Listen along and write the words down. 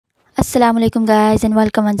Assalamualaikum guys and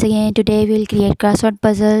welcome once again. Today we will create crossword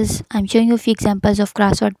puzzles. I'm showing you a few examples of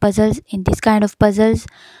crossword puzzles. In this kind of puzzles,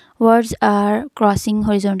 words are crossing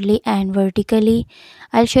horizontally and vertically.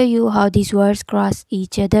 I'll show you how these words cross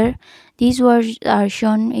each other. These words are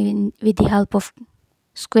shown with the help of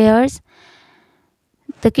squares.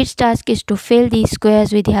 The kid's task is to fill these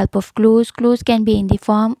squares with the help of clues. Clues can be in the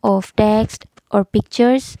form of text or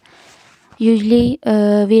pictures. Usually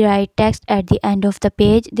we write text at the end of the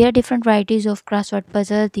page. There are different varieties of crossword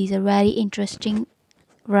puzzles. These are very interesting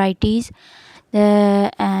varieties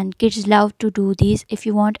and kids love to do these. If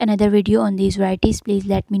you want another video on these varieties, please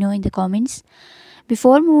let me know in the comments.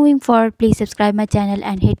 Before moving forward, please subscribe my channel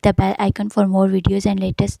and hit the bell icon for more videos and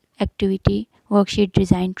latest activity worksheet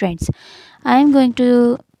design trends. I am going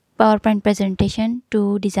to PowerPoint presentation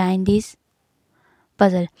to design this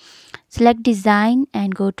puzzle. Select design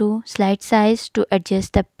and go to slide size to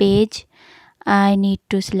adjust the page. I need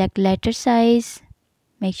to select letter size,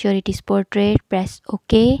 make sure it is portrait, press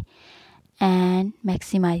OK and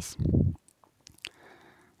maximize.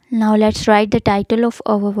 Now let's write the title of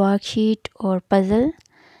our worksheet or puzzle.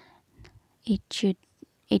 It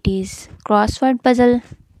is crossword puzzle.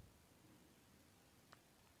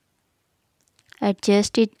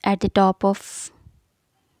 Adjust it at the top of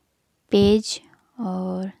page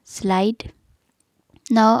or slide.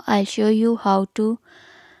 Now I'll show you how to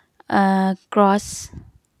how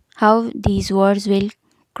these words will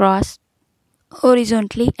cross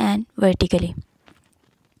horizontally and vertically.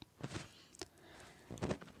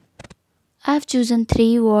 I've chosen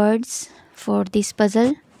 3 words for this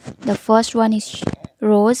puzzle. The first one is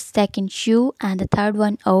rose, second shoe, and the third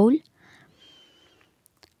one owl.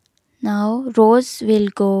 Now rose will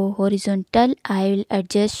go horizontal. I will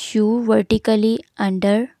adjust shoe vertically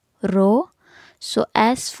under row. So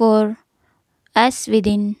S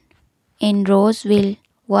within in rose will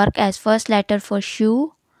work as first letter for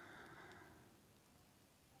shoe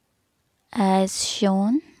as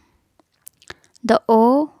shown. The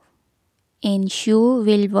O in shoe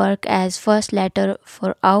will work as first letter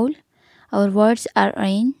for owl. Our words are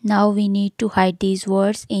in. Now we need to hide these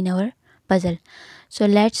words in our puzzle. So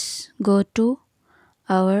let's go to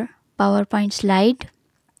our PowerPoint slide.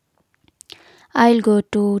 I'll go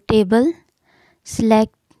to table,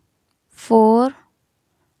 select 4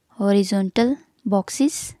 horizontal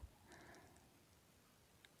boxes,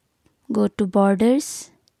 go to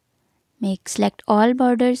borders, select all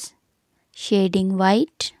borders, shading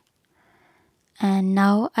white, and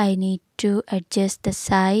now I need to adjust the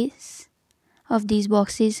size of these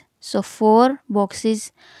boxes. So 4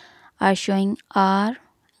 boxes are showing R,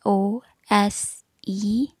 O, S,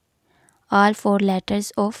 E, all 4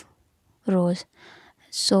 letters of rose.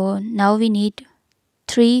 So now we need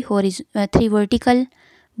 3 vertical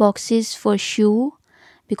boxes for shoe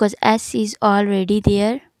because S is already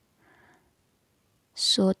there.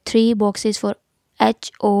 So 3 boxes for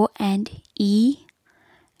H, O and E.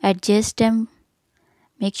 Adjust them.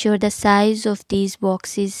 Make sure the size of these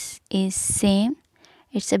boxes is same.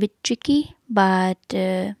 It's a bit tricky but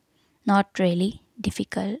not really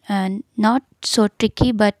difficult and not so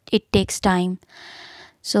tricky, but it takes time.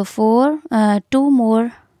 So 2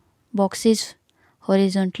 more boxes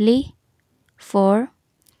horizontally for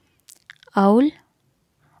owl,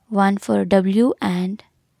 one for W and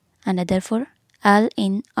another for L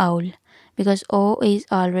in owl because O is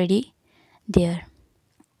already there.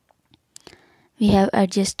 We have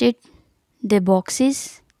adjusted the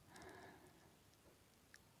boxes.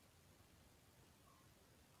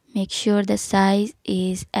 Make sure the size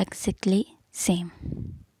is exactly same.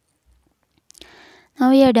 Now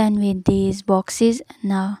we are done with these boxes.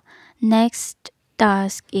 Now next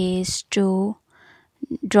task is to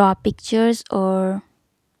draw pictures or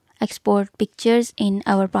export pictures in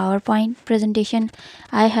our PowerPoint presentation.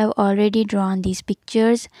 I have already drawn these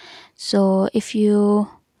pictures. So if you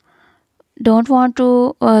don't want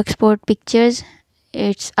to export pictures,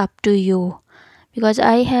 it's up to you because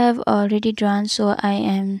I have already drawn, so I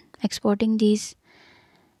am exporting these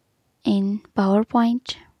in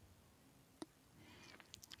PowerPoint.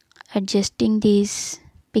 Adjusting these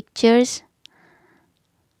pictures.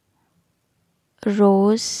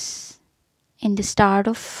 Rose in the start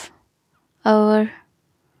of our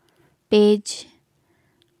page,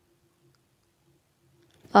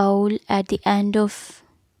 owl at the end of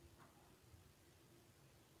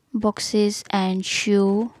boxes and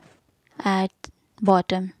shoe at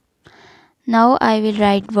bottom. Now I will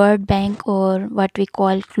write word bank or what we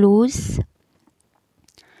call clues.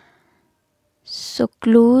 So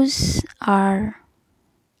clues are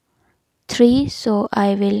 3, so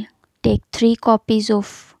I will take 3 copies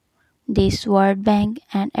of this word bank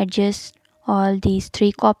and adjust all these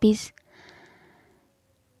three copies.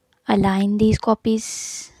 Align these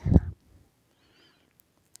copies.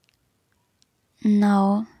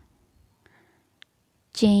 Now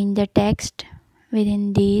change the text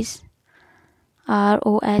within these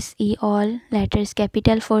ROSE all letters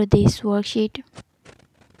capital for this worksheet.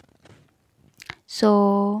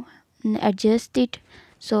 So adjust it.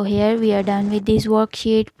 So here we are done with this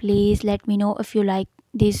worksheet. Please let me know if you like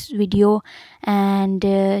this video and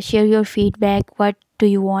share your feedback. What do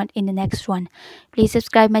you want in the next one? Please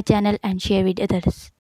subscribe my channel and share with others.